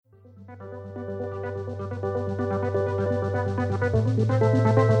Hi,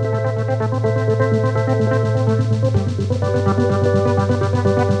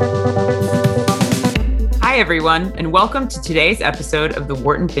 everyone, and welcome to today's episode of the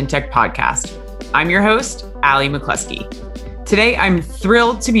Wharton FinTech Podcast. I'm your host, Ali McCluskey. Today, I'm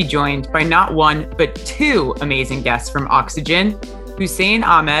thrilled to be joined by not one, but two amazing guests from Oxygen, Hussein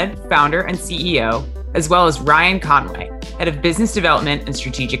Ahmed, founder and CEO, as well as Ryan Conway, head of business development and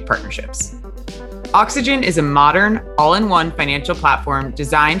strategic partnerships. Oxygen is a modern, all-in-one financial platform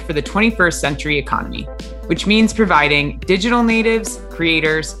designed for the 21st century economy, which means providing digital natives,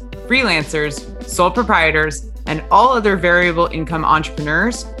 creators, freelancers, sole proprietors, and all other variable income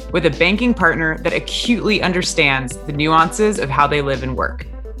entrepreneurs with a banking partner that acutely understands the nuances of how they live and work.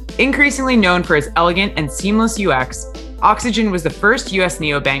 Increasingly known for its elegant and seamless UX, Oxygen was the first US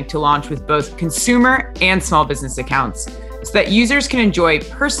neobank to launch with both consumer and small business accounts so that users can enjoy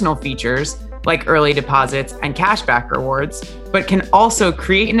personal features like early deposits and cashback rewards, but can also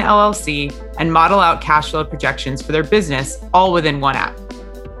create an LLC and model out cash flow projections for their business all within one app.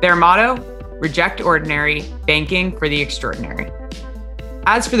 Their motto, reject ordinary, banking for the extraordinary.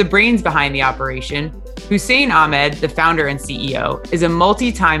 As for the brains behind the operation, Hussein Ahmed, the founder and CEO, is a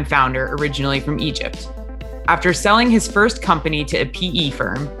multi-time founder originally from Egypt. After selling his first company to a PE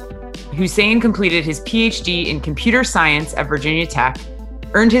firm, Hussein completed his PhD in computer science at Virginia Tech,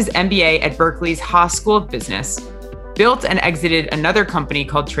 earned his MBA at Berkeley's Haas School of Business, built and exited another company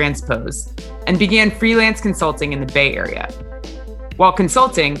called Transpose, and began freelance consulting in the Bay Area. While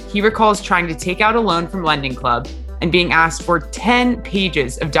consulting, he recalls trying to take out a loan from Lending Club and being asked for 10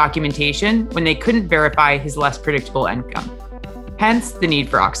 pages of documentation when they couldn't verify his less predictable income. Hence the need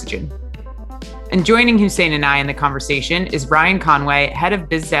for Oxygen. And joining Hussein and I in the conversation is Ryan Conway, head of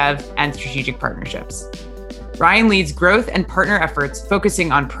biz dev and strategic partnerships. Ryan leads growth and partner efforts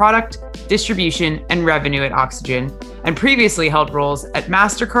focusing on product, distribution, and revenue at Oxygen, and previously held roles at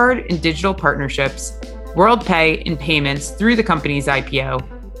MasterCard in digital partnerships, WorldPay in payments through the company's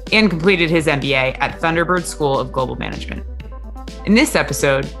IPO, and completed his MBA at Thunderbird School of Global Management. In this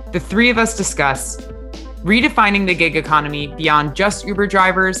episode, the three of us discuss redefining the gig economy beyond just Uber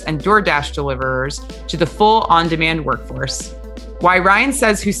drivers and DoorDash deliverers to the full on-demand workforce, why Ryan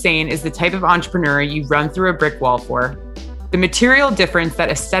says Hussein is the type of entrepreneur you run through a brick wall for, the material difference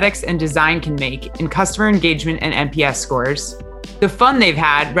that aesthetics and design can make in customer engagement and NPS scores, the fun they've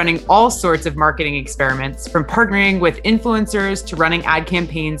had running all sorts of marketing experiments, from partnering with influencers to running ad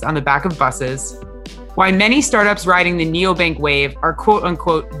campaigns on the back of buses, why many startups riding the neobank wave are quote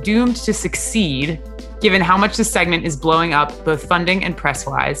unquote doomed to succeed, given how much the segment is blowing up both funding and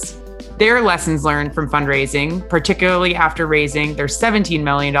press-wise, their lessons learned from fundraising, particularly after raising their $17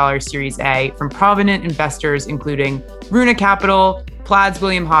 million Series A from prominent investors including Runa Capital, Plaid's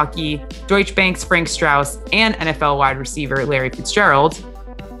William Hockey, Deutsche Bank's Frank Strauss, and NFL wide receiver Larry Fitzgerald,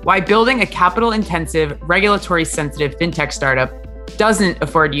 why building a capital-intensive, regulatory-sensitive fintech startup doesn't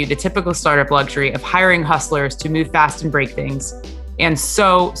afford you the typical startup luxury of hiring hustlers to move fast and break things, and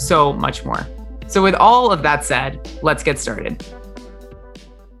so much more. So with all of that said, let's get started.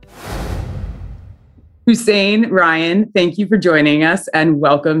 Hussein, Ryan, thank you for joining us and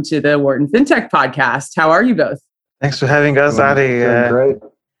welcome to the Wharton FinTech Podcast. How are you both? Thanks for having us, Ali. Great.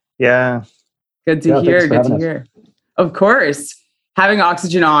 Yeah. Good to hear. Good to hear. Of course. Having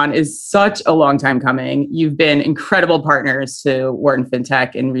Oxygen on is such a long time coming. You've been incredible partners to Wharton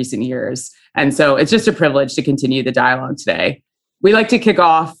FinTech in recent years. And so it's just a privilege to continue the dialogue today. We like to kick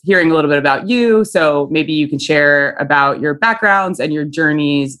off hearing a little bit about you. So maybe you can share about your backgrounds and your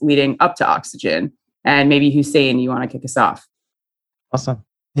journeys leading up to Oxygen. And maybe Hussein, you want to kick us off? Awesome.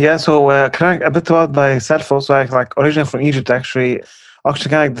 Yeah, so kind of a bit about myself also. I originally from Egypt, actually. Actually,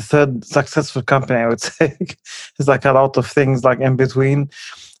 kind of the third successful company, I would say. There's like a lot of things like in between.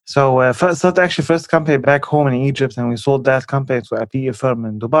 So first company back home in Egypt, and we sold that company to a PE firm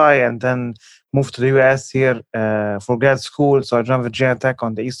in Dubai, and then moved to the US here for grad school. So I joined Virginia Tech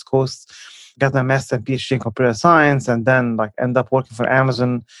on the East Coast, got my master's and PhD in computer science, and then end up working for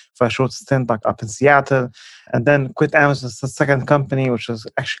Amazon for a short stint up in Seattle, and then quit Amazon's second company, which was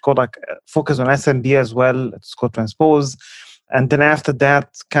actually called focus on SMB as well. It's called Transpose. And then after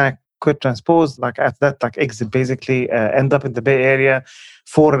that, kind of quit Transpose. After that, exit basically, end up in the Bay Area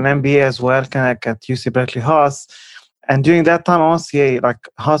for an MBA as well, kind of at UC Berkeley Haas. And during that time, honestly,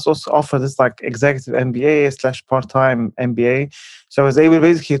 Haas also offered this executive MBA / part-time MBA. So I was able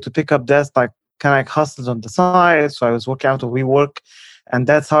basically to pick up that kind of hustles on the side. So I was working out of WeWork, and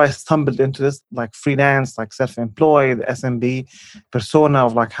that's how I stumbled into this freelance, self-employed SMB persona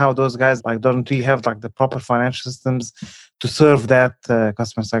of how those guys don't really have the proper financial systems to serve that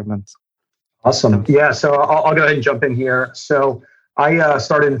customer segment. Awesome. Yeah, so I'll go ahead and jump in here. So I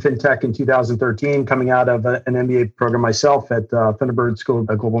started in fintech in 2013, coming out of an MBA program myself at Thunderbird School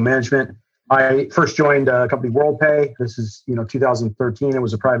of Global Management. I first joined a company, WorldPay. This is 2013. It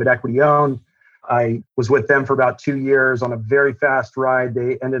was a private equity owned. I was with them for about 2 years on a very fast ride.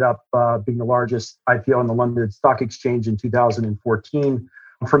 They ended up being the largest IPO on the London Stock Exchange in 2014.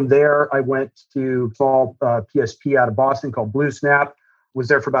 From there, I went to small PSP out of Boston called BlueSnap. Was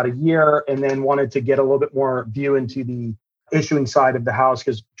there for about a year and then wanted to get a little bit more view into the issuing side of the house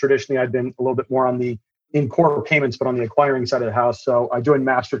because traditionally I'd been a little bit more on the in core payments, but on the acquiring side of the house. So I joined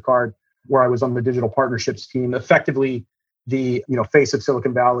MasterCard where I was on the digital partnerships team, effectively the face of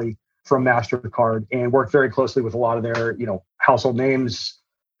Silicon Valley from MasterCard, and worked very closely with a lot of their household names,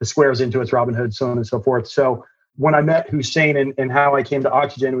 the Squares, Intuits, Robinhood, so on and so forth. So when I met Hussein and how I came to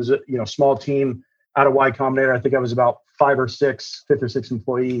Oxygen, it was a small team out of Y Combinator. I think I was about fifth or sixth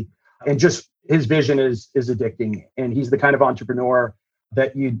employee. And just his vision is addicting. And he's the kind of entrepreneur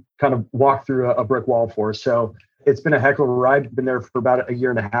that you kind of walk through a brick wall for. So it's been a heck of a ride. Been there for about a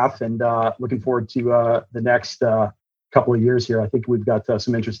year and a half and looking forward to the next couple of years here. I think we've got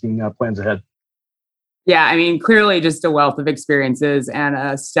some interesting plans ahead. Yeah, I mean, clearly just a wealth of experiences and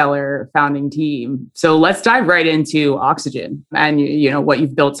a stellar founding team. So let's dive right into Oxygen and what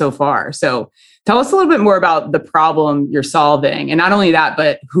you've built so far. So tell us a little bit more about the problem you're solving, and not only that,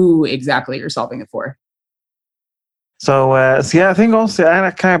 but who exactly you're solving it for. So I think also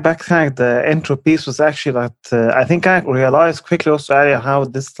I kind of backtrack the intro piece was actually that I think I realized quickly also how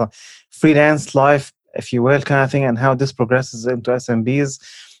this freelance life, if you will, kind of thing, and how this progresses into SMBs.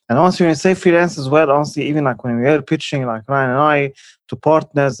 And also, when you say freelance as well, honestly, even like when we were pitching, like Ryan and I, to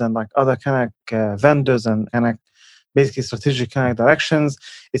partners and like other kind of vendors and basically strategic kind of directions,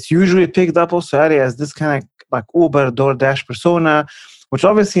 it's usually picked up also as this kind of like Uber, DoorDash persona, which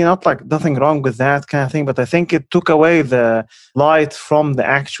obviously not like nothing wrong with that kind of thing, but I think it took away the light from the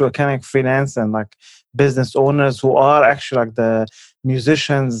actual kind of freelance and like business owners who are actually like the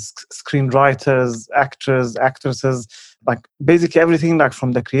musicians, screenwriters, actors, actresses, like basically everything like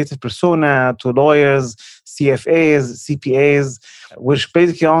from the creative persona to lawyers, CFAs, CPAs, which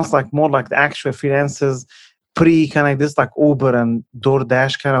basically sounds like more like the actual freelancers pre kind of this like Uber and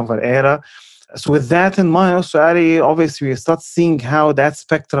DoorDash kind of an era. So with that in mind, also, Ali, obviously we start seeing how that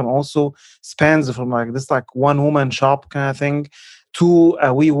spectrum also spans from like this like one woman shop kind of thing to a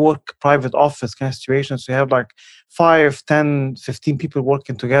WeWork private office kind of situation. So you have like 5, 10, 15 people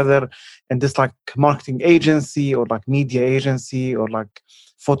working together in this like marketing agency or like media agency or like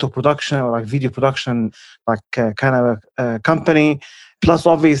photo production or like video production, like kind of a company. Plus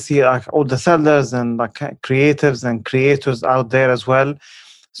obviously like all the sellers and like creatives and creators out there as well.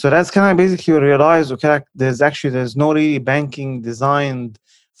 So that's kind of basically you realize, okay, like there's no really banking designed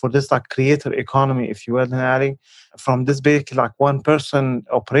for this like creator economy, if you will, Harry. From this basically like one person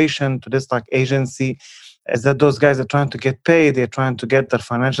operation to this like agency, is that those guys are trying to get paid, they're trying to get their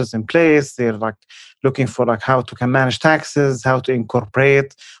financials in place, they're like looking for like how to can manage taxes, how to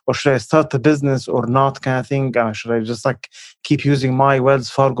incorporate, or should I start a business or not kind of thing, should I just like keep using my Wells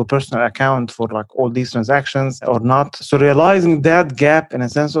Fargo personal account for like all these transactions or not. So realizing that gap in a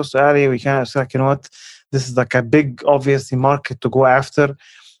sense also, Ari, we kind of say like, this is like a big obviously market to go after,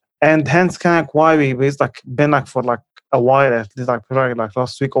 and hence kind of why we've like been like for like a while, at least like probably like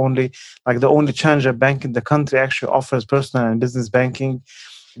last week only, like the only challenger bank in the country actually offers personal and business banking.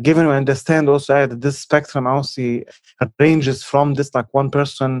 Given we understand also that this spectrum also ranges from this like one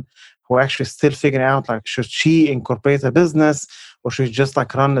person who actually still figuring out like should she incorporate a business or should she just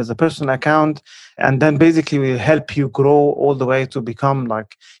like run as a personal account, and then basically we help you grow all the way to become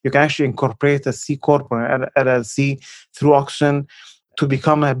like you can actually incorporate a C Corp or an LLC through Oxygen to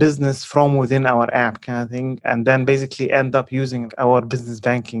become a business from within our app kind of thing, and then basically end up using our business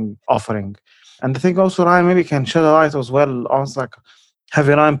banking offering. And I think also Ryan maybe can shed a light as well on like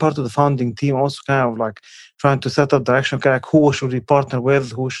having Ryan part of the founding team, also kind of like trying to set up direction, kind of like who should we partner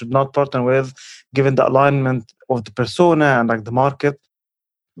with, who should not partner with, given the alignment of the persona and like the market.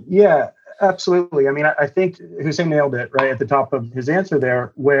 Yeah, absolutely. I mean, I think Hussein nailed it right at the top of his answer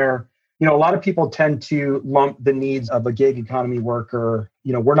there, where a lot of people tend to lump the needs of a gig economy worker.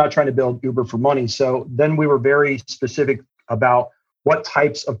 We're not trying to build Uber for money. So then we were very specific about what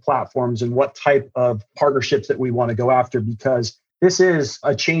types of platforms and what type of partnerships that we want to go after, because this is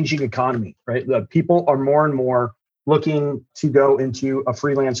a changing economy, right? The people are more and more looking to go into a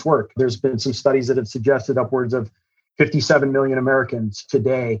freelance work. There's been some studies that have suggested upwards of 57 million Americans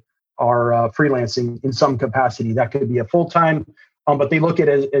today are freelancing in some capacity. That could be a full-time, but they look at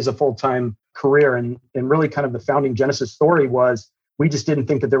it as a full-time career. And really kind of the founding genesis story was We just didn't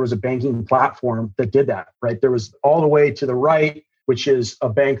think that there was a banking platform that did that, right? There was all the way to the right, which is a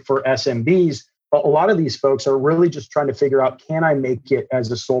bank for SMBs. But a lot of these folks are really just trying to figure out, can I make it as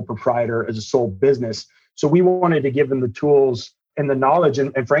a sole proprietor, as a sole business? So we wanted to give them the tools and the knowledge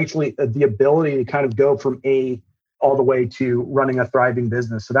and frankly, the ability to kind of go from A all the way to running a thriving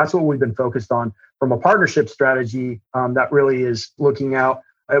business. So that's what we've been focused on from a partnership strategy that really is looking out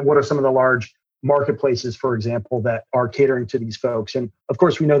at what are some of the large marketplaces, for example, that are catering to these folks. And of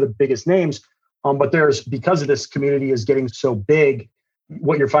course, we know the biggest names, but because of this community is getting so big,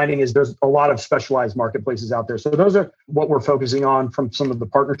 what you're finding is there's a lot of specialized marketplaces out there. So those are what we're focusing on from some of the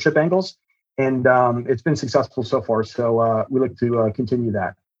partnership angles. And it's been successful so far. So we look to continue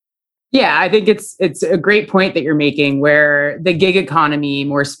that. Yeah, I think it's a great point that you're making where the gig economy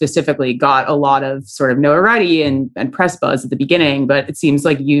more specifically got a lot of sort of notoriety and press buzz at the beginning, but it seems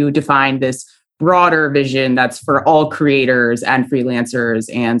like you defined this broader vision that's for all creators and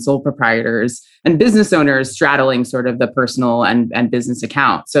freelancers and sole proprietors and business owners straddling sort of the personal and business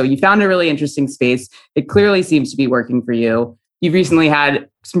account. So you found a really interesting space. It clearly seems to be working for you. You've recently had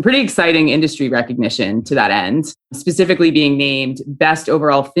some pretty exciting industry recognition to that end, specifically being named Best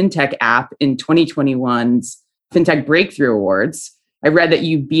Overall FinTech App in 2021's FinTech Breakthrough Awards. I read that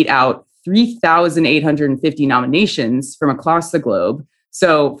you beat out 3,850 nominations from across the globe.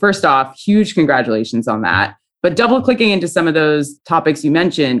 So first off, huge congratulations on that. But double clicking into some of those topics you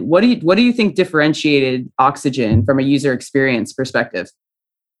mentioned, what do you think differentiated Oxygen from a user experience perspective?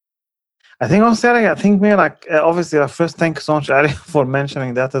 I think honestly, obviously, first thank you so much, Ali, for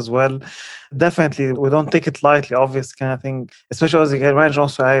mentioning that as well. Definitely, we don't take it lightly, obviously, kind of thing, especially as you can imagine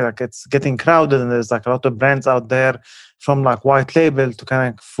also, it's getting crowded and there's like a lot of brands out there from like white label to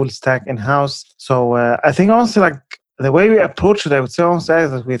kind of full stack in-house. So I think honestly, like the way we approach it, I would say honestly,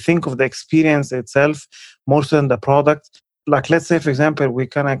 that we think of the experience itself more so than the product. Like, let's say, for example, we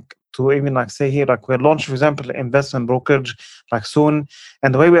kind of to even like say here, like we're launching, for example, investment brokerage like soon.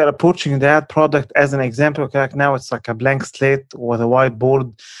 And the way we are approaching that product as an example, okay, like now it's like a blank slate with a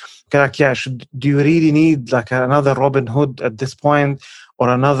whiteboard. Okay, like, do you really need like another Robinhood at this point or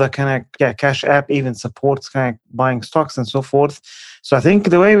another kind of Cash App even supports kind of buying stocks and so forth. So I think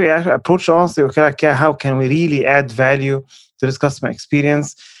the way we approach honestly, okay, like, how can we really add value to this customer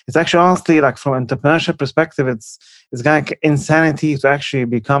experience? It's actually honestly like from an entrepreneurship perspective, it's kind of insanity to actually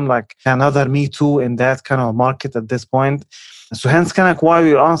become like another Me Too in that kind of market at this point. So hence kind of why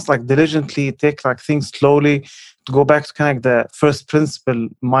we honestly like diligently take like things slowly to go back to kind of like the first principle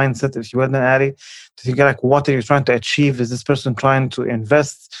mindset, if you will, then Ali, to think like what are you trying to achieve? Is this person trying to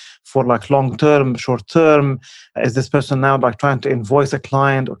invest for like long term, short term? Is this person now like trying to invoice a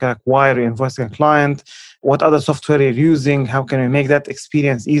client? Okay, like why are you invoicing a client? What other software you're using? How can we make that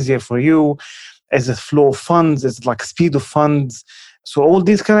experience easier for you? Is it flow of funds? Is it like speed of funds? So all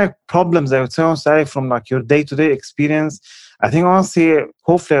these kind of problems, I would say, honestly, from like your day-to-day experience, I think honestly,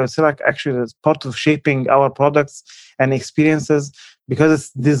 hopefully, I would say like actually that's part of shaping our products and experiences because it's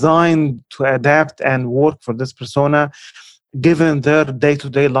designed to adapt and work for this persona, given their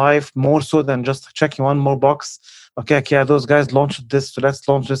day-to-day life, more so than just checking one more box. Okay, those guys launched this, so let's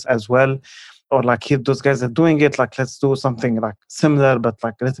launch this as well. Or like here, those guys are doing it, like let's do something like similar, but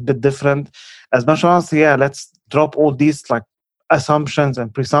like a little bit different. As much as let's drop all these like assumptions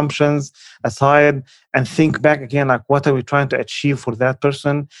and presumptions aside and think back again, like what are we trying to achieve for that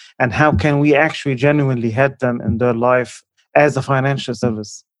person and how can we actually genuinely help them in their life as a financial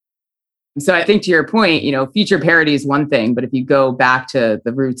service? So I think to your point, feature parity is one thing, but if you go back to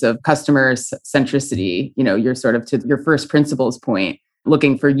the roots of customer centricity, you're sort of to your first principles point,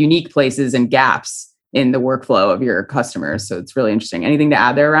 looking for unique places and gaps in the workflow of your customers. So it's really interesting. Anything to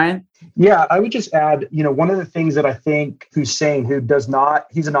add there, Ryan? Yeah, I would just add, one of the things that I think Hussein,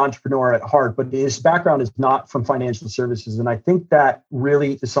 he's an entrepreneur at heart, but his background is not from financial services. And I think that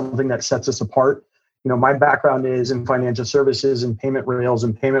really is something that sets us apart. My background is in financial services and payment rails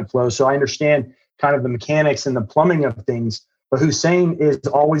and payment flow. So I understand kind of the mechanics and the plumbing of things. But Hussein is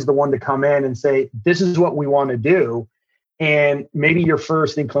always the one to come in and say, this is what we want to do. And maybe your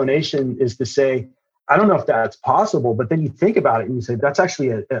first inclination is to say, I don't know if that's possible, but then you think about it and you say, that's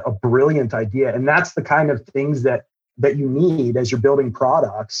actually a brilliant idea. And that's the kind of things that you need as you're building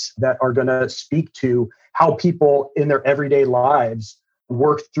products that are going to speak to how people in their everyday lives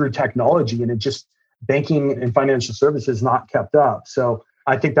work through technology. And it just, banking and financial services not kept up. So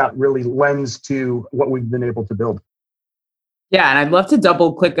I think that really lends to what we've been able to build. Yeah. And I'd love to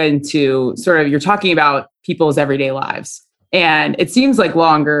double click into sort of, you're talking about people's everyday lives. And it seems like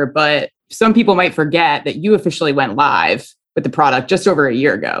longer, but some people might forget that you officially went live with the product just over a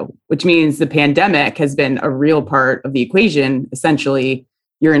year ago, which means the pandemic has been a real part of the equation, essentially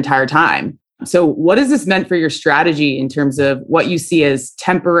your entire time. So what has this meant for your strategy in terms of what you see as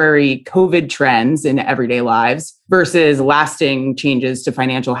temporary COVID trends in everyday lives versus lasting changes to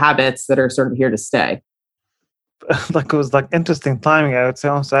financial habits that are sort of here to stay? Like it was like interesting timing, I would say,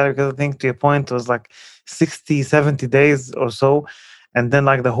 on Saturday, because I think to your point, it was like 60, 70 days or so. And then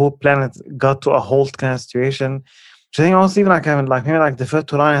like the whole planet got to a halt kind of situation. Which I think also even like I mean like maybe like defer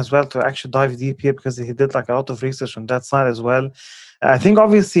to Ryan as well to actually dive deep here because he did like a lot of research on that side as well. I think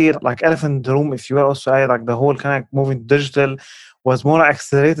obviously like elephant in the room, if you will also add like the whole kind of moving digital was more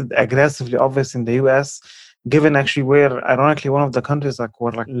accelerated aggressively, obviously in the US, given actually where ironically one of the countries like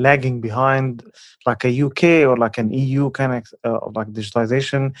were like lagging behind like a UK or like an EU kind of like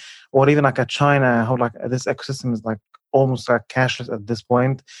digitalization, or even like a China, how like this ecosystem is like almost like cashless at this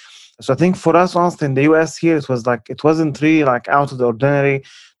point. So I think for us, honestly, in the US here, it was like it wasn't really like out of the ordinary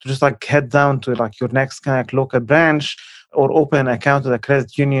to just like head down to like your next kind of local branch or open an account at a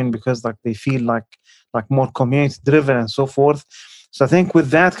credit union because like they feel like more community driven and so forth. So I think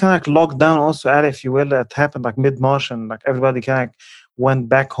with that kind of lockdown also, if you will, it happened like mid-March and like everybody kind of went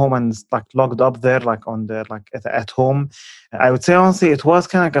back home and like locked up there like on the like at home. I would say honestly it was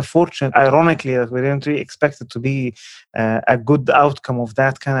kind of like a fortunate, ironically, that we didn't really expect it to be a good outcome of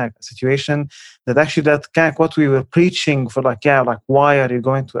that kind of situation. That actually that kind of what we were preaching for, like why are you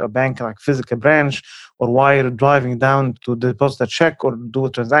going to a bank like physical branch, or why are you driving down to deposit a check or do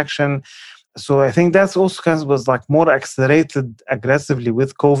a transaction? So I think that's also kind of was like more accelerated aggressively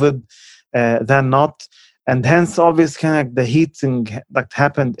with COVID than not. And hence, obviously, kind of like the heating that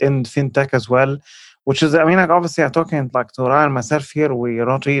happened in fintech as well, which is, I mean, like obviously, I'm talking like to Ryan and myself here, we are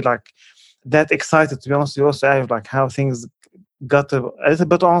not really like that excited, to be honest. We also have like how things got a little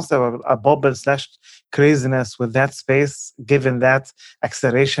bit honestly a bubble / craziness with that space, given that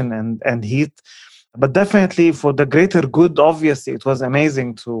acceleration and heat. But definitely for the greater good, obviously, it was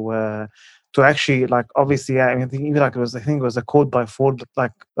amazing to actually like obviously I mean even like I think it was a quote by Ford,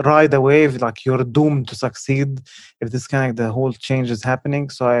 like ride a wave, like you're doomed to succeed if this kind of the whole change is happening.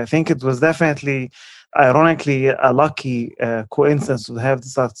 So I think it was definitely ironically a lucky coincidence to have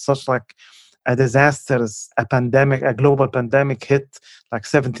this, such like a disastrous a global pandemic hit like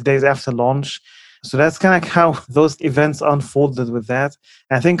 70 days after launch. So that's kind of like how those events unfolded with that.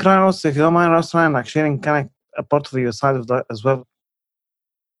 And I think Ryan also, if you don't mind, Ryan, like sharing kind of a part of your side of that as well.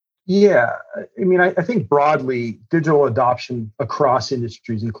 Yeah, I mean, I think broadly, digital adoption across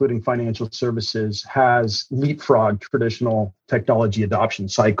industries, including financial services, has leapfrogged traditional technology adoption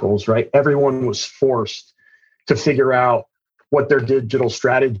cycles, right? Everyone was forced to figure out what their digital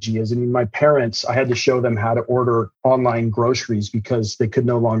strategy is. I mean, my parents, I had to show them how to order online groceries because they could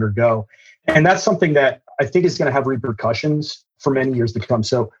no longer go. And that's something that I think is going to have repercussions for many years to come.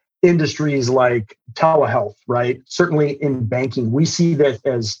 So industries like telehealth, right? Certainly in banking, we see that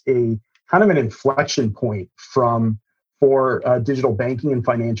as a kind of an inflection point for digital banking and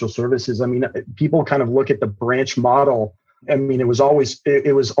financial services. I mean, people kind of look at the branch model. I mean, it was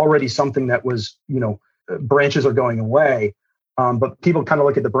already something that was, branches are going away. But people kind of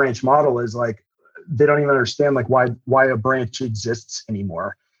look at the branch model as like, they don't even understand like why a branch exists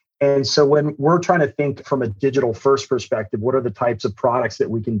anymore. And so when we're trying to think from a digital first perspective, what are the types of products that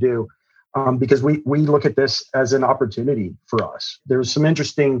we can do? Because we look at this as an opportunity for us. There's some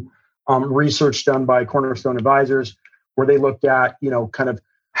interesting research done by Cornerstone Advisors where they looked at, kind of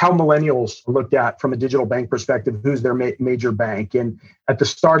how millennials looked at from a digital bank perspective, who's their major bank. And at the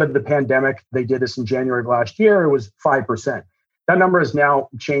start of the pandemic, they did this in January of last year, it was 5%. That number has now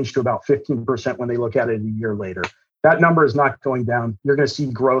changed to about 15% when they look at it a year later. That number is not going down. You're going to see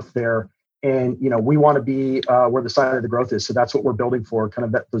growth there. And, we want to be where the side of the growth is. So that's what we're building for,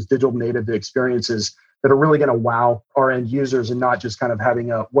 kind of those digital native experiences that are really going to wow our end users and not just kind of having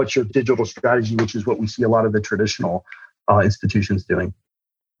what's your digital strategy, which is what we see a lot of the traditional institutions doing.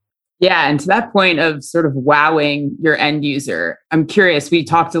 Yeah. And to that point of sort of wowing your end user, I'm curious, we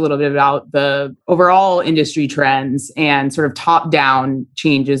talked a little bit about the overall industry trends and sort of top-down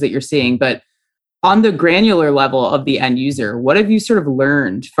changes that you're seeing, but on the granular level of the end user, what have you sort of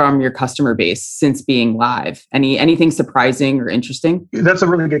learned from your customer base since being live? Anything surprising or interesting? That's a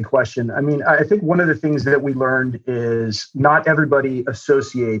really good question. I mean, I think one of the things that we learned is not everybody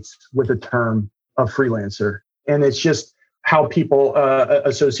associates with the term of freelancer. And it's just how people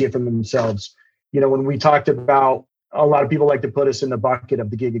associate from themselves. When we talked about, a lot of people like to put us in the bucket of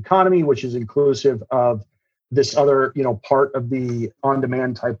the gig economy, which is inclusive of this other, part of the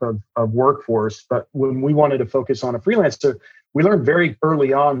on-demand type of workforce. But when we wanted to focus on a freelancer, we learned very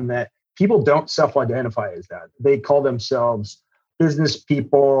early on that people don't self-identify as that. They call themselves business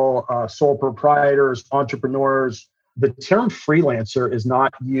people, sole proprietors, entrepreneurs. The term freelancer is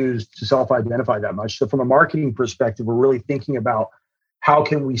not used to self-identify that much. So from a marketing perspective, we're really thinking about how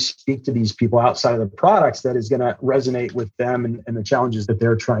can we speak to these people outside of the products that is going to resonate with them and the challenges that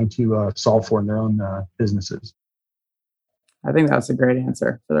they're trying to solve for in their own businesses. I think that's a great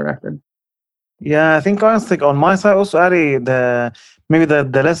answer for the record. Yeah, I think honestly on my side also, Ari, maybe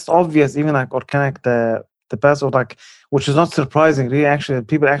the less obvious, even like organic, the best, or like, which is not surprising, really. Actually,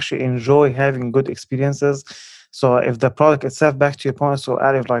 people actually enjoy having good experiences. So if the product itself, back to your point, so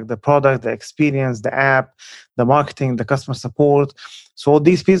Ari, if like the product, the experience, the app, the marketing, the customer support. So all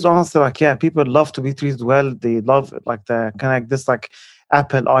these pieces, honestly, like, yeah, people love to be treated well. They love like the kind of this like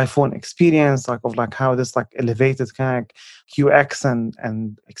Apple iPhone experience, like of like how this like elevated kind of UX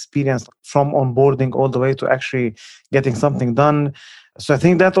and experience from onboarding all the way to actually getting something done. So I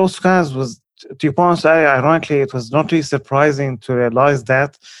think that also kind of was, to your point, ironically, it was not really surprising to realize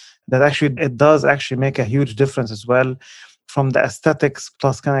that actually it does actually make a huge difference as well, from the aesthetics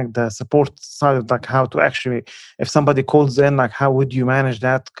plus kind of the support side of like how to actually, if somebody calls in, like how would you manage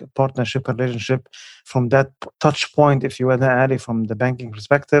that partnership relationship from that touch point, if you will, Ali, from the banking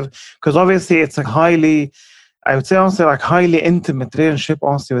perspective? Because obviously it's a highly, I would say honestly, like highly intimate relationship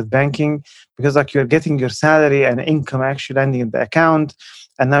honestly with banking, because like you're getting your salary and income actually landing in the account.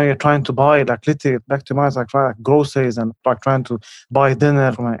 And now you're trying to buy, like literally back to mine, like groceries and like trying to buy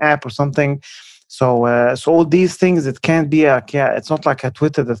dinner from an app or something. So all these things, it can't be like, yeah, it's not like a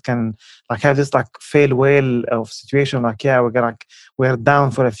Twitter that can like have this like fail whale of situation. Like, yeah, we're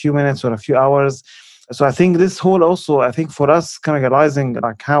down for a few minutes or a few hours. So I think this whole also, I think for us kind of realizing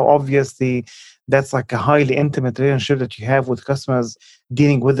like how obviously that's like a highly intimate relationship that you have with customers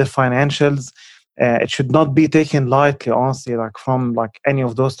dealing with their financials. It should not be taken lightly, honestly, like from like any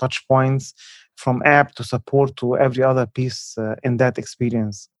of those touch points, from app to support to every other piece in that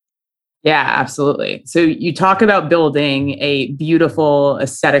experience. Yeah, absolutely. So you talk about building a beautiful,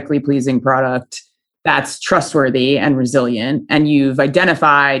 aesthetically pleasing product that's trustworthy and resilient, and you've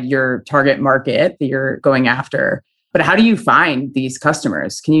identified your target market that you're going after. But how do you find these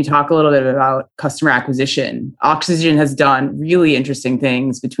customers? Can you talk a little bit about customer acquisition? Oxygen has done really interesting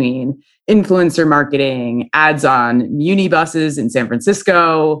things between influencer marketing, ads on muni buses in San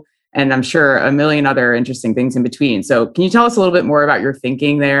Francisco, and I'm sure a million other interesting things in between. So can you tell us a little bit more about your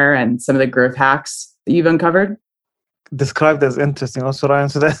thinking there and some of the growth hacks that you've uncovered? Described as interesting also, Ryan,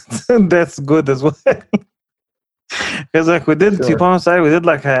 so that's good as well. Because like we did, to be honest, we did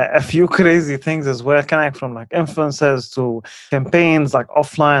like a few crazy things as well, kind of from like influencers to campaigns, like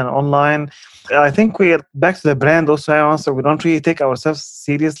offline and online. I think we're back to the brand also. I answer, we don't really take ourselves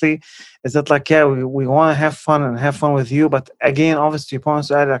seriously. Is that like, yeah, we want to have fun and have fun with you, but again, obviously,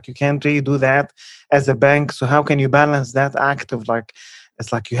 like you can't really do that as a bank. So how can you balance that act of like,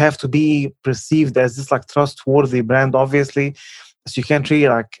 it's like you have to be perceived as this like trustworthy brand, obviously. So you can't really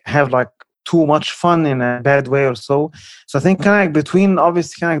like have like too much fun in a bad way or so. So I think kind of like between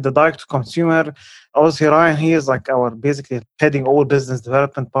obviously kind of like the direct to consumer, obviously Ryan, he is like our basically heading all business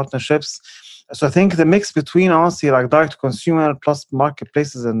development partnerships. So I think the mix between honestly like direct to consumer plus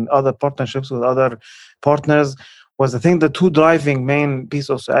marketplaces and other partnerships with other partners was I think the two driving main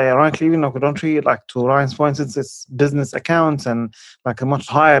pieces. Ironically, even though we don't really like, to Ryan's point, since it's business accounts and like a much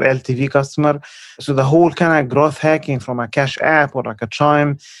higher LTV customer. So the whole kind of growth hacking from a Cash App or like a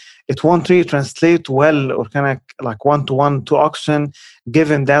Chime, it won't really translate well or kind of like one-to-one to auction,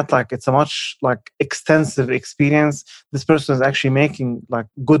 given that like it's a much like extensive experience. This person is actually making like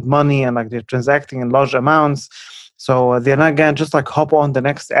good money and like they're transacting in large amounts. So they're not going to just like hop on the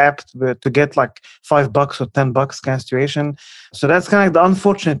next app to get like $5 or $10 kind of situation. So that's kind of like the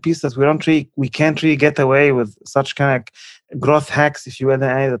unfortunate piece that we can't really get away with such kind of growth hacks, if you will,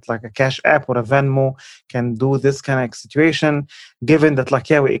 that like a Cash App or a Venmo can do this kind of situation, given that like,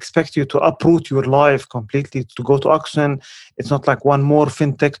 yeah, we expect you to uproot your life completely to go to auction. It's not like one more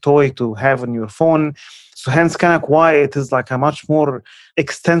fintech toy to have on your phone. So hence kind of why it is like a much more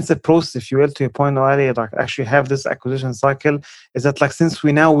extensive process, if you will, to your point, Ali, like actually have this acquisition cycle, is that like since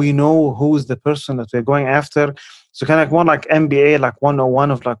we know who's the person that we're going after, so kind of like more like MBA, like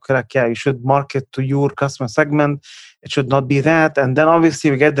 101 of like yeah, you should market to your customer segment. It should not be that. And then obviously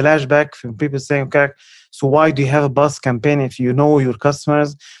we get the lashback from people saying, okay, so why do you have a buzz campaign if you know your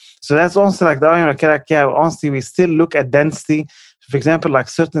customers? So that's also like the, yeah, honestly, we still look at density For example, like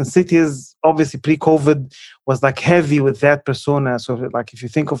certain cities, obviously pre-COVID was like heavy with that persona. So like if you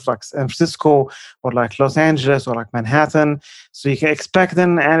think of like San Francisco or like Los Angeles or like Manhattan, so you can expect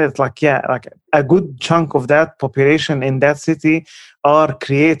them, and it's like, yeah, like a good chunk of that population in that city are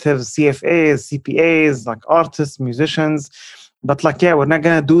creatives, CFAs, CPAs, like artists, musicians. But like, yeah, we're not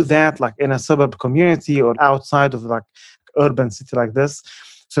gonna do that like in a suburb community or outside of like urban city like this.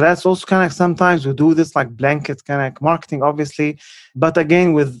 So that's also kind of sometimes we do this like blanket kind of marketing, obviously, but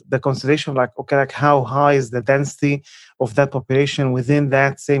again with the consideration of like, okay, like how high is the density of that population within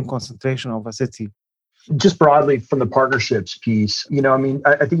that same concentration of a city? Just broadly from the partnerships piece, I mean,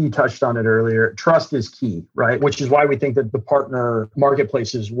 I think you touched on it earlier. Trust is key, right? Which is why we think that the partner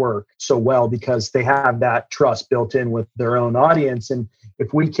marketplaces work so well, because they have that trust built in with their own audience. And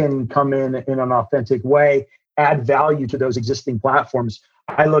if we can come in an authentic way, add value to those existing platforms,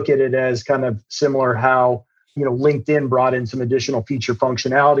 I look at it as kind of similar how, LinkedIn brought in some additional feature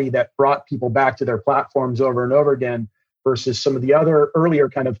functionality that brought people back to their platforms over and over again versus some of the other earlier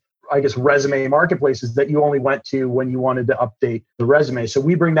kind of, I guess, resume marketplaces that you only went to when you wanted to update the resume. So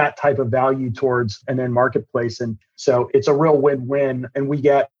we bring that type of value towards an end marketplace. And so it's a real win-win, and we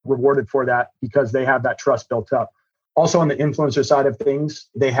get rewarded for that because they have that trust built up. Also on the influencer side of things,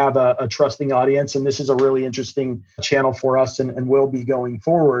 they have a trusting audience, and this is a really interesting channel for us and will be going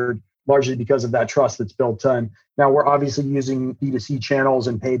forward, largely because of that trust that's built in. Now, we're obviously using B2C channels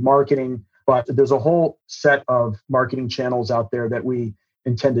and paid marketing, but there's a whole set of marketing channels out there that we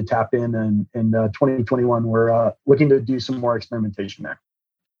intend to tap in. And in 2021, we're looking to do some more experimentation there.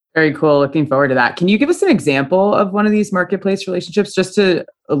 Very cool. Looking forward to that. Can you give us an example of one of these marketplace relationships just to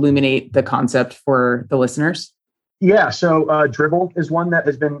illuminate the concept for the listeners? Yeah, so Dribbble is one that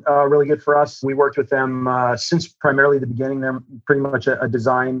has been really good for us. We worked with them since primarily the beginning. They're pretty much a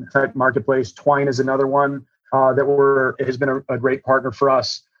design type marketplace. Twine is another one that has been a great partner for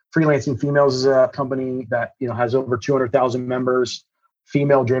us. Freelancing Females is a company that has over 200,000 members.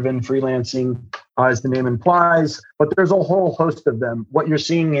 Female-driven freelancing, as the name implies. But there's a whole host of them. What you're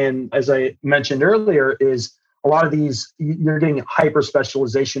seeing in, as I mentioned earlier, is a lot of these, you're getting hyper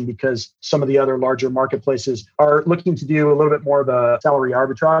specialization because some of the other larger marketplaces are looking to do a little bit more of a salary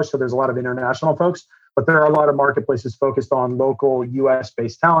arbitrage. So there's a lot of international folks, but there are a lot of marketplaces focused on local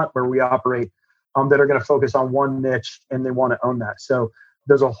US-based talent where we operate that are going to focus on one niche and they want to own that. So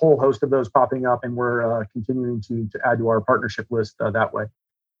there's a whole host of those popping up, and we're continuing to add to our partnership list that way.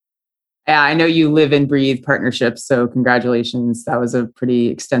 Yeah, I know you live and breathe partnerships, so congratulations. That was a pretty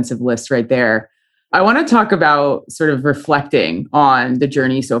extensive list right there. I want to talk about sort of reflecting on the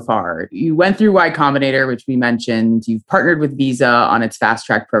journey so far. You went through Y Combinator, which we mentioned. You've partnered with Visa on its Fast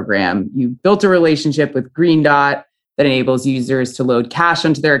Track program. You built a relationship with Green Dot that enables users to load cash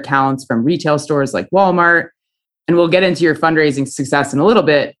onto their accounts from retail stores like Walmart. And we'll get into your fundraising success in a little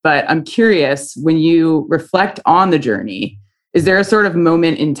bit, but I'm curious, when you reflect on the journey, is there a sort of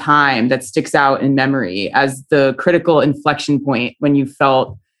moment in time that sticks out in memory as the critical inflection point when you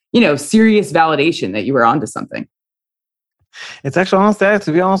felt, serious validation that you were onto something? It's actually, honestly,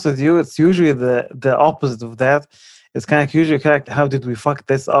 to be honest with you, it's usually the opposite of that. It's kind of usually like, how did we fuck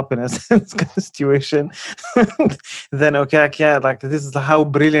this up in a sense kind of situation? Then, okay, yeah, like this is how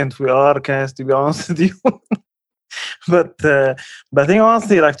brilliant we are, guys, to be honest with you. But I think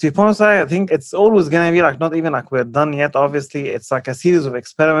honestly, like to your point, I think it's always gonna be like not even like we're done yet. Obviously, it's like a series of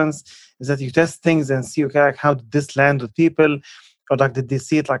experiments. Is that you test things and see, okay, like how did this land with people, or like did they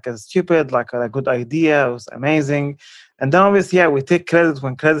see it like as stupid, like a good idea, it was amazing, and then obviously, yeah, we take credit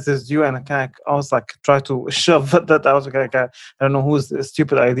when credit is due, and I kind of also like try to shove that out. Like I don't know whose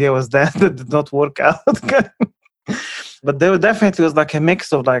stupid idea was that did not work out. But there definitely was like a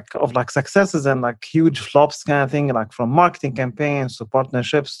mix of like successes and like huge flops kind of thing, like from marketing campaigns to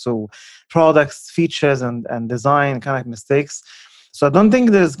partnerships to products, features, and design kind of mistakes. So I don't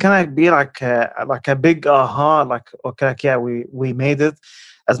think there's kind of be like a big aha, like okay, like, yeah, we made it.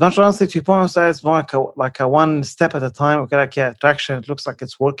 As much honestly to your point, it's more like a one step at a time. Okay, like yeah, traction. It looks like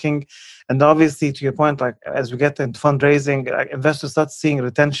it's working, and obviously to your point, like as we get into fundraising, like, investors start seeing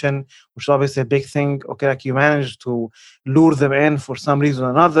retention, which is obviously a big thing. Okay, like you manage to lure them in for some reason or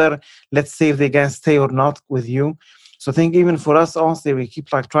another. Let's see if they can stay or not with you. So I think even for us, honestly, we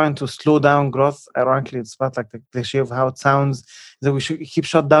keep like trying to slow down growth. Ironically, it's about like the cliche of how it sounds, that we should keep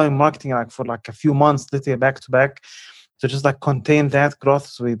shut down marketing like for like a few months, literally back to back, to just like contain that growth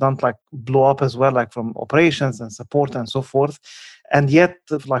so we don't like blow up as well, like from operations and support and so forth. And yet,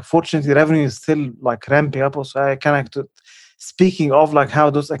 like fortunately, revenue is still like ramping up. Also, I connect to speaking of like how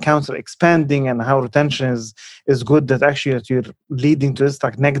those accounts are expanding and how retention is good, that actually that you're leading to this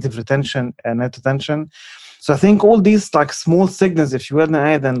like negative retention and net retention. So I think all these like small signals, if you will,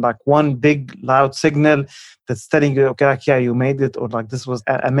 then like one big loud signal that's telling you, okay, like, yeah, you made it, or like this was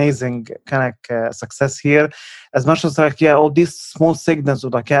an amazing kind of success here. As much as like, yeah, all these small signals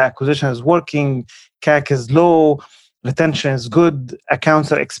of like, yeah, acquisition is working, CAC is low, retention is good,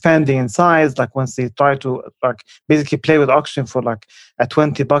 accounts are expanding in size. Like once they try to like basically play with auction for like a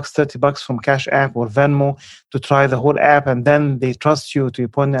 $20, $30 from Cash App or Venmo to try the whole app, and then they trust you, to your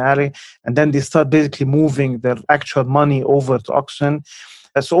point, Ali, and then they start basically moving their actual money over to auction.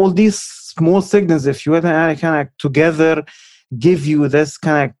 So all these small signals, if you will, kind of together give you this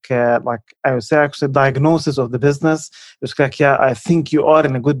kind of like I would say actually diagnosis of the business. It's like, yeah, I think you are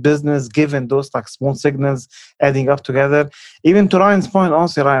in a good business given those like small signals adding up together. Even to Ryan's point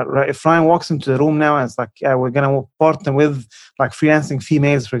also, if Ryan walks into the room now and it's like, yeah, we're gonna partner with like freelancing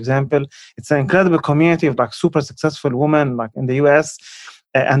females, for example, it's an incredible community of like super successful women like in the US.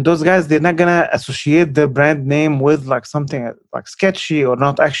 And those guys, they're not gonna associate their brand name with like something like sketchy or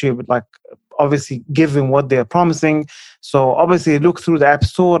not actually like obviously giving what they're promising. So obviously look through the App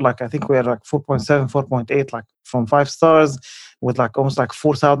Store, like I think we're like 4.7, 4.8, like from 5 stars with like almost like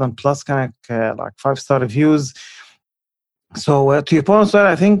 4,000 plus kind of like 5-star reviews. So to your point,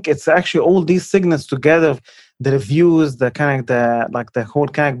 I think it's actually all these signals together, the reviews, the kind of the whole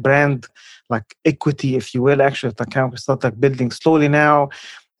kind of brand like equity, if you will, actually the kind of start like building slowly now,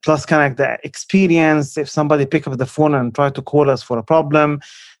 plus kind of the experience if somebody pick up the phone and try to call us for a problem.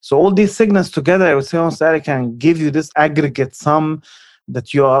 So all these signals together, I would say also that can give you this aggregate sum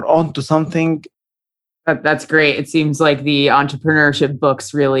that you are onto something. That's great. It seems like the entrepreneurship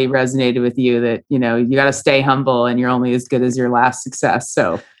books really resonated with you, that, you know, you got to stay humble and you're only as good as your last success.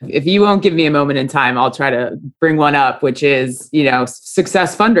 So if you won't give me a moment in time, I'll try to bring one up, which is, you know,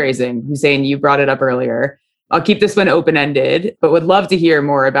 success fundraising. Hussein, you brought it up earlier. I'll keep this one open-ended, but would love to hear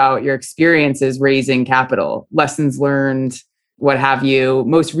more about your experiences raising capital, lessons learned, what have you.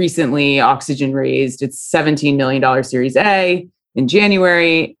 Most recently, Oxygen raised its $17 million Series A in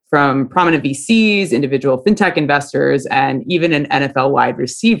January from prominent VCs, individual fintech investors, and even an NFL wide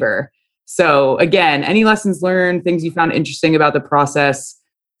receiver. So again, any lessons learned, things you found interesting about the process,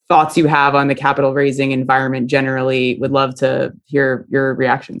 thoughts you have on the capital raising environment generally, would love to hear your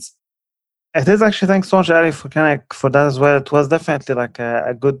reactions. It is actually, thanks so much, Ali, for that as well. It was definitely like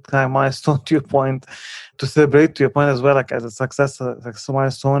a good kind of milestone to your point, to celebrate to your point as well, like as a success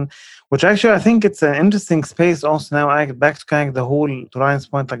milestone, which actually I think it's an interesting space also now. I get back to kind of the whole, to Ryan's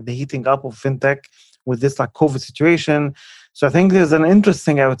point, like the heating up of fintech with this like COVID situation. So I think there's an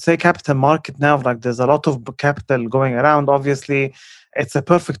interesting, I would say, capital market now. Like there's a lot of capital going around. Obviously, it's a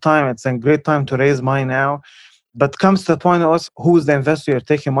perfect time. It's a great time to raise money now. But comes to the point of who's the investor you're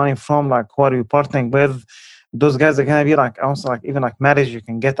taking money from, like who are you partnering with? Those guys are gonna be like also like even like marriage, you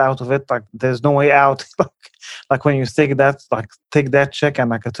can get out of it. Like there's no way out. like when you take that check and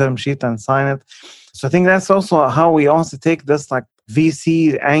like a term sheet and sign it. So I think that's also how we also take this like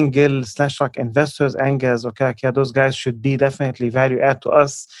VC angle / like investors angles. Okay, like, yeah, those guys should be definitely value add to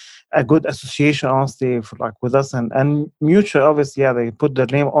us. A good association, honestly, for like with us and mutual. Obviously, yeah, they put their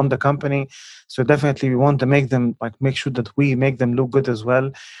name on the company, so definitely we want to make sure that we make them look good as well.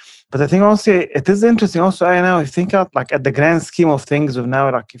 But I think also it is interesting. Also, I know if you think out like at the grand scheme of things of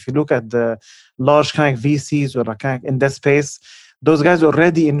now, like if you look at the large kind of VCs or like kind of in that space, those guys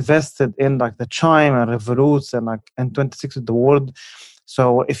already invested in like the Chime and Revolut and like N26 of the world.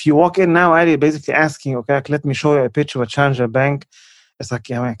 So if you walk in now, Ali, basically asking, okay, like, let me show you a picture of a challenger bank. It's like,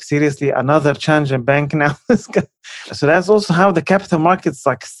 yeah, like, seriously, another challenger bank now. So that's also how the capital market's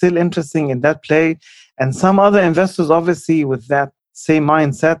like still interesting in that play. And some other investors, obviously, with that same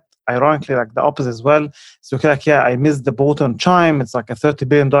mindset, ironically, like the opposite as well. So like, yeah, I missed the boat on Chime. It's like a $30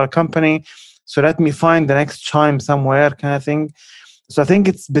 billion company. So let me find the next Chime somewhere kind of thing. So I think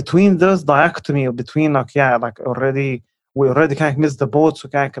it's between those dichotomy or between like, yeah, like we already kind of missed the boat. So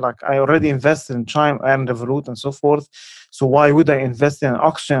kind of like I already invested in Chime and Revolut and so forth. So why would I invest in an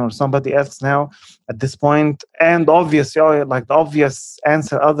auction or somebody else now at this point? And obviously, like the obvious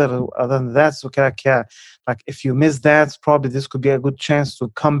answer other than that, so like, yeah, like if you miss that, probably this could be a good chance to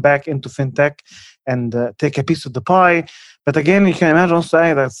come back into fintech and take a piece of the pie. But again, you can imagine also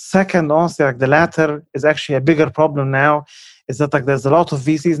that second, honestly, like the latter is actually a bigger problem now. Is that like there's a lot of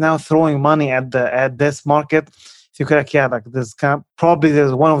VCs now throwing money at this market. If you could, like, yeah, like this probably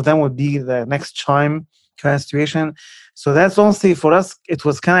there's one of them would be the next Chime kind of situation. So that's honestly for us, it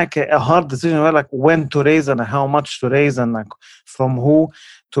was kind of like a hard decision, like when to raise and how much to raise and like from who.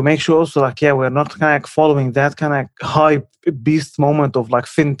 to make sure also like, yeah, we're not kind of following that kind of hype beast moment of like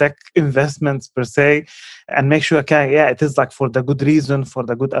fintech investments per se, and make sure, okay, yeah, it is like for the good reason, for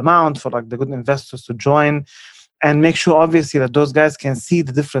the good amount, for like the good investors to join, and make sure obviously that those guys can see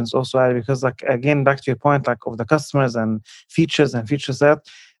the difference also, because like, again, back to your point, like of the customers and features set,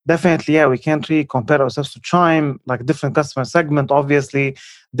 definitely, yeah, we can't really compare ourselves to Chime, like different customer segment, obviously,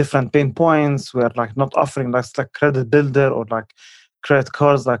 different pain points. We're like not offering like credit builder or like credit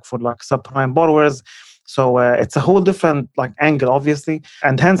cards like for like subprime borrowers. So it's a whole different like angle, obviously.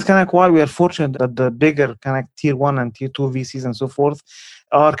 And hence kind of why we are fortunate that the bigger kind of tier 1 and tier 2 VCs and so forth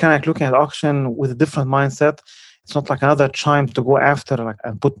are kind of looking at auction with a different mindset. It's not like another Chime to go after like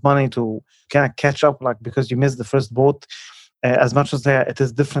and put money to kind of catch up like because you missed the first boat. As much as it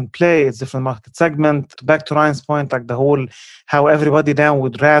is different play, it's different market segment. Back to Ryan's point, like the whole how everybody now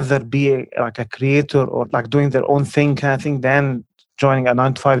would rather be like a creator or like doing their own thing kind of thing than joining a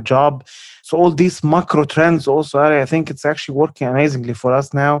 9-to-5 job. So all these macro trends also, I think it's actually working amazingly for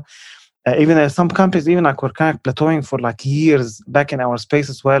us now. Even as some companies, even like we're kind of plateauing for like years back in our space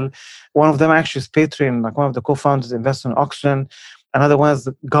as well. One of them actually is Patreon, like one of the co-founders invested in Auction. Another one is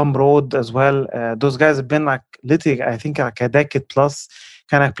Gumroad as well. Those guys have been like literally, I think, like a decade plus,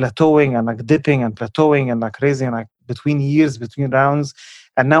 kind of plateauing and like dipping and plateauing and like raising like between years, between rounds.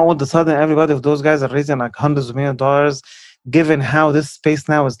 And now all of a sudden, everybody of those guys are raising like hundreds of millions of dollars, given how this space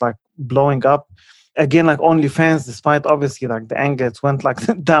now is like blowing up. Again, like OnlyFans, despite obviously like the angle, it went like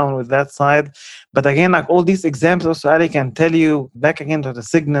down with that side. But again, like all these examples also, Ali can tell you back again to the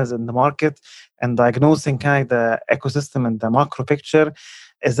signals in the market and diagnosing kind of the ecosystem and the macro picture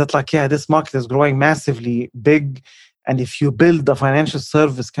is that like, yeah, this market is growing massively big. And if you build a financial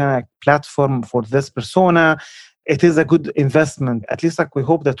service kind of platform for this persona, it is a good investment. At least like we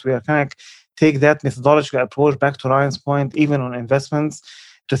hope that we are kind of take that methodological approach back to Ryan's point, even on investments,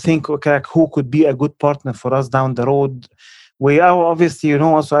 to think, okay, like who could be a good partner for us down the road. We are obviously,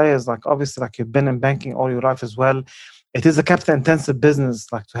 also is like, obviously like you've been in banking all your life as well. It is a capital intensive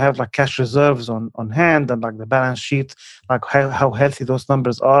business, like to have like cash reserves on hand and like the balance sheet, like how healthy those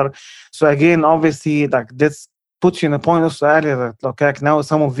numbers are. So again, obviously like this puts you in a point also earlier that okay, now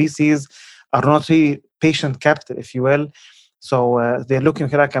some of VCs are not really patient capital, if you will. So they're looking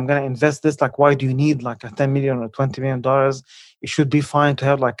like, I'm going to invest this. Like, why do you need like a $10 million or $20 million? It should be fine to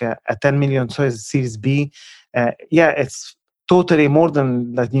have like a 10 million Series B. Yeah, it's totally more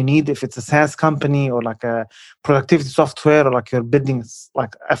than that you need if it's a SaaS company or like a productivity software or like you're building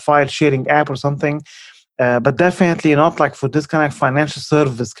like a file sharing app or something. But definitely not like for this kind of financial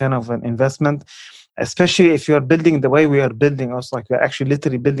service kind of an investment, especially if you're building the way we are building us, like we're actually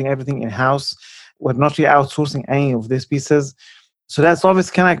literally building everything in-house. We're not really outsourcing any of these pieces. So that's always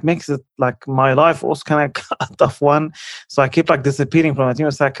kind of makes it like my life also kind of a tough one. So I keep like disappearing from it.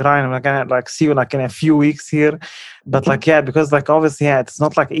 It's like, Ryan, I'm gonna like see you like in a few weeks here. But like, yeah, because like obviously, yeah, it's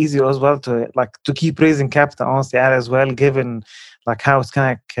not like easy as well to keep raising capital honestly as well, given like how it's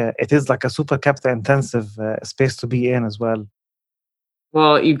kind of, it is like a super capital intensive space to be in as well.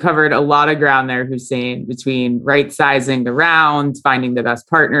 Well, you covered a lot of ground there, Hussein, between right sizing the rounds, finding the best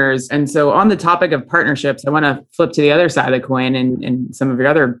partners. And so on the topic of partnerships, I want to flip to the other side of the coin and some of your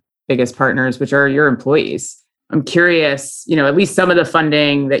other biggest partners, which are your employees. I'm curious, at least some of the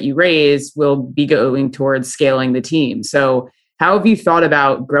funding that you raise will be going towards scaling the team. So how have you thought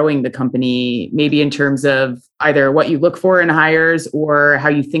about growing the company, maybe in terms of either what you look for in hires or how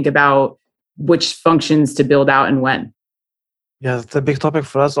you think about which functions to build out and when? Yeah, it's a big topic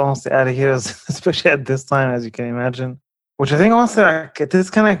for us, honestly, out of here, especially at this time, as you can imagine. Which I think, honestly, like, it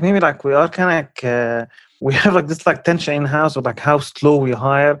is kind of like maybe like we are kind of we have like this like tension in house of like how slow we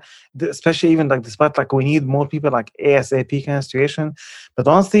hire, especially even like despite like we need more people like ASAP kind of situation. But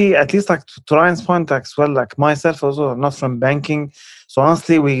honestly, at least like to Ryan's point, like as well, like myself also, I'm not from banking, so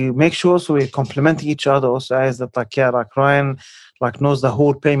honestly, we make sure so we complement each other also as that like yeah, like Ryan like knows the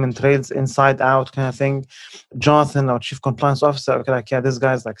whole payment rails inside out kind of thing. Jonathan, our chief compliance officer, okay, like yeah, this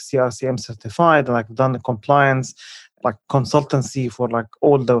guy's like CRCM certified, like done the compliance, like consultancy for like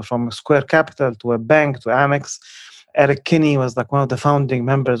all the from Square Capital to a bank to Amex. Eric Kinney was like one of the founding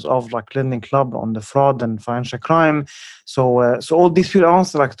members of like Lending Club on the fraud and financial crime. So all these people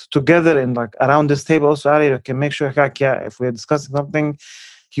also like together in like around this table also, Ali, you can make sure like yeah, if we're discussing something,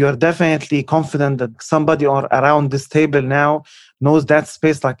 you are definitely confident that somebody around this table now knows that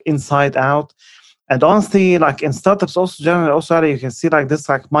space like inside out. And honestly, like in startups also generally also, you can see like this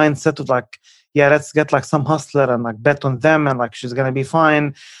like mindset of like, yeah, let's get like some hustler and like bet on them and like she's gonna be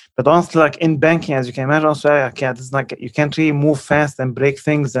fine. But honestly, like in banking, as you can imagine, also like, yeah, this is like you can't really move fast and break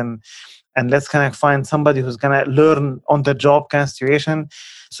things and and let's kind of find somebody who's going to learn on the job kind of situation.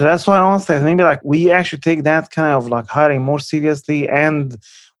 So that's why honestly, maybe like we actually take that kind of like hiring more seriously, and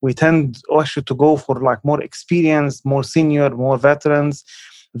we tend actually to go for like more experienced, more senior, more veterans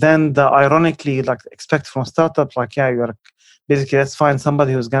than the ironically like expect from startups. Like, yeah, you're basically, let's find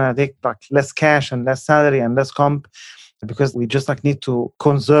somebody who's going to take like less cash and less salary and less comp, because we just like need to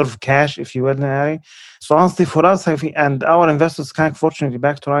conserve cash, if you will, in an area. So honestly, for us, and our investors, kind of fortunately,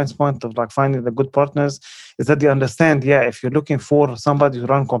 back to Ryan's point of like finding the good partners, is that they understand, yeah, if you're looking for somebody to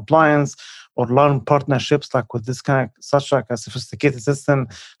run compliance or learn partnerships like with this kind of such like a sophisticated system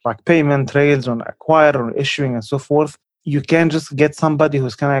like payment rails on acquire or issuing and so forth, you can just get somebody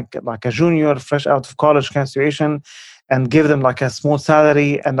who's kind of like a junior, fresh out of college kind of situation, and give them like a small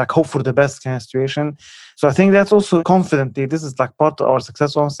salary and like hope for the best kind of situation. So I think that's also confidently, this is like part of our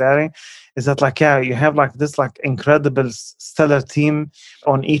success on Sari, is that like, yeah, you have like this like incredible stellar team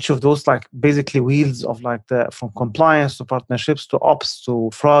on each of those like basically wheels of like from compliance to partnerships to ops to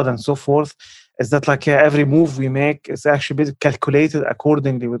fraud and so forth. Is that like, yeah, every move we make is actually basically calculated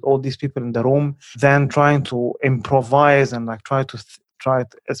accordingly with all these people in the room, then trying to improvise and like try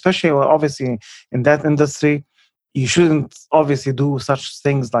it, especially obviously in that industry. You shouldn't obviously do such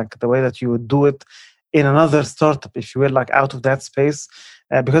things like the way that you would do it in another startup, if you will, like out of that space.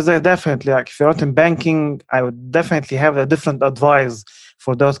 Because they're definitely, like if you're not in banking, I would definitely have a different advice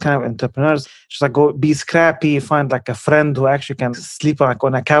for those kind of entrepreneurs. Just like go be scrappy, find like a friend who actually can sleep like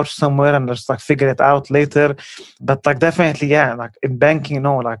on a couch somewhere and just like figure it out later. But like definitely, yeah, like in banking,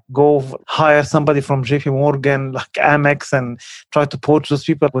 like go hire somebody from JP Morgan, like Amex, and try to poach those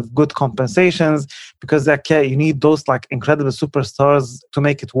people with good compensations, because like, yeah, you need those like incredible superstars to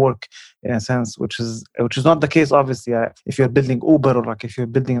make it work in a sense, which is not the case, obviously, if you're building Uber or like if you're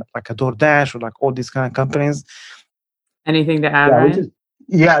building like a DoorDash or like all these kind of companies. Anything to add, Ryan?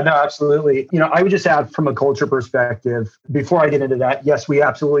 Yeah, no, absolutely. I would just add from a culture perspective, before I get into that, yes, we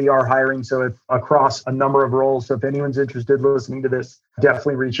absolutely are hiring. So if across a number of roles, so if anyone's interested listening to this,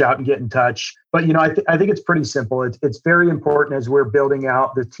 definitely reach out and get in touch. But, I think it's pretty simple. It's very important as we're building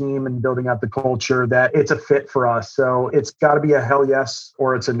out the team and building out the culture that it's a fit for us. So it's got to be a hell yes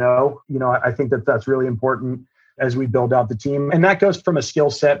or it's a no. I think that's really important as we build out the team. And that goes from a skill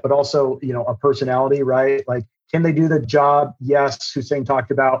set, but also, a personality, right? Like, can they do the job? Yes. Hussein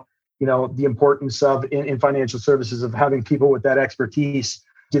talked about, the importance of in financial services of having people with that expertise.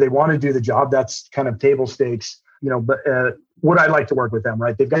 Do they want to do the job? That's kind of table stakes, but would I like to work with them,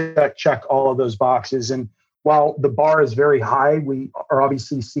 right? They've got to check all of those boxes. And while the bar is very high, we are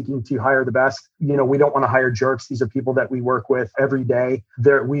obviously seeking to hire the best. We don't want to hire jerks. These are people that we work with every day.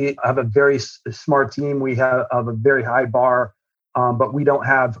 We have a very smart team. We have a very high bar. But we don't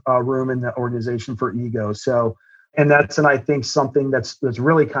have room in the organization for ego. So, and I think something that's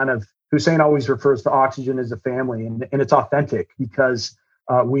really kind of, Hussein always refers to Oxygen as a family, and it's authentic because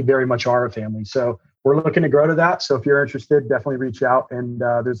we very much are a family. So we're looking to grow to that. So if you're interested, definitely reach out. And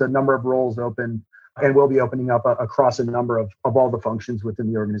there's a number of roles open, and we'll be opening up across a number of all the functions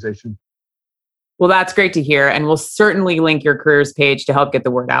within the organization. Well, that's great to hear. And we'll certainly link your careers page to help get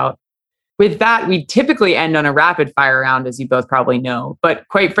the word out. With that, we typically end on a rapid fire round, as you both probably know. But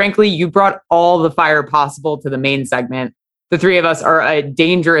quite frankly, you brought all the fire possible to the main segment. The three of us are a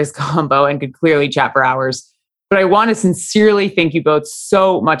dangerous combo and could clearly chat for hours. But I want to sincerely thank you both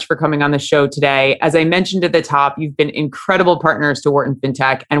so much for coming on the show today. As I mentioned at the top, you've been incredible partners to Wharton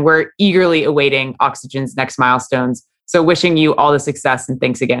FinTech, and we're eagerly awaiting Oxygen's next milestones. So wishing you all the success, and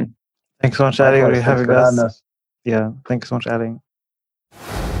thanks again. Thanks so much, Adi, for having us. Yeah, thanks so much, Adi.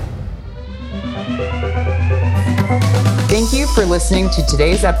 Thank you for listening to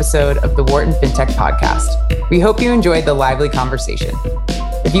today's episode of the Wharton FinTech Podcast. We hope you enjoyed the lively conversation.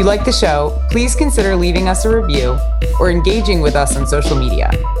 If you like the show, please consider leaving us a review or engaging with us on social media.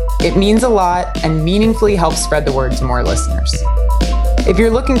 It means a lot and meaningfully helps spread the word to more listeners. If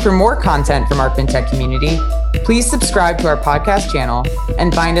you're looking for more content from our FinTech community, please subscribe to our podcast channel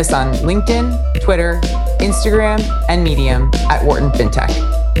and find us on LinkedIn, Twitter, Instagram, and Medium at Wharton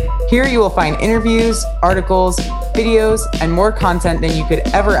FinTech. Here you will find interviews, articles, videos, and more content than you could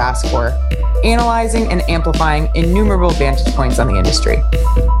ever ask for, analyzing and amplifying innumerable vantage points on the industry.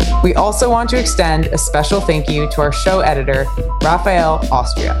 We also want to extend a special thank you to our show editor, Raphael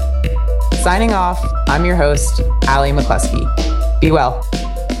Austria. Signing off, I'm your host, Ali McCluskey. Be well.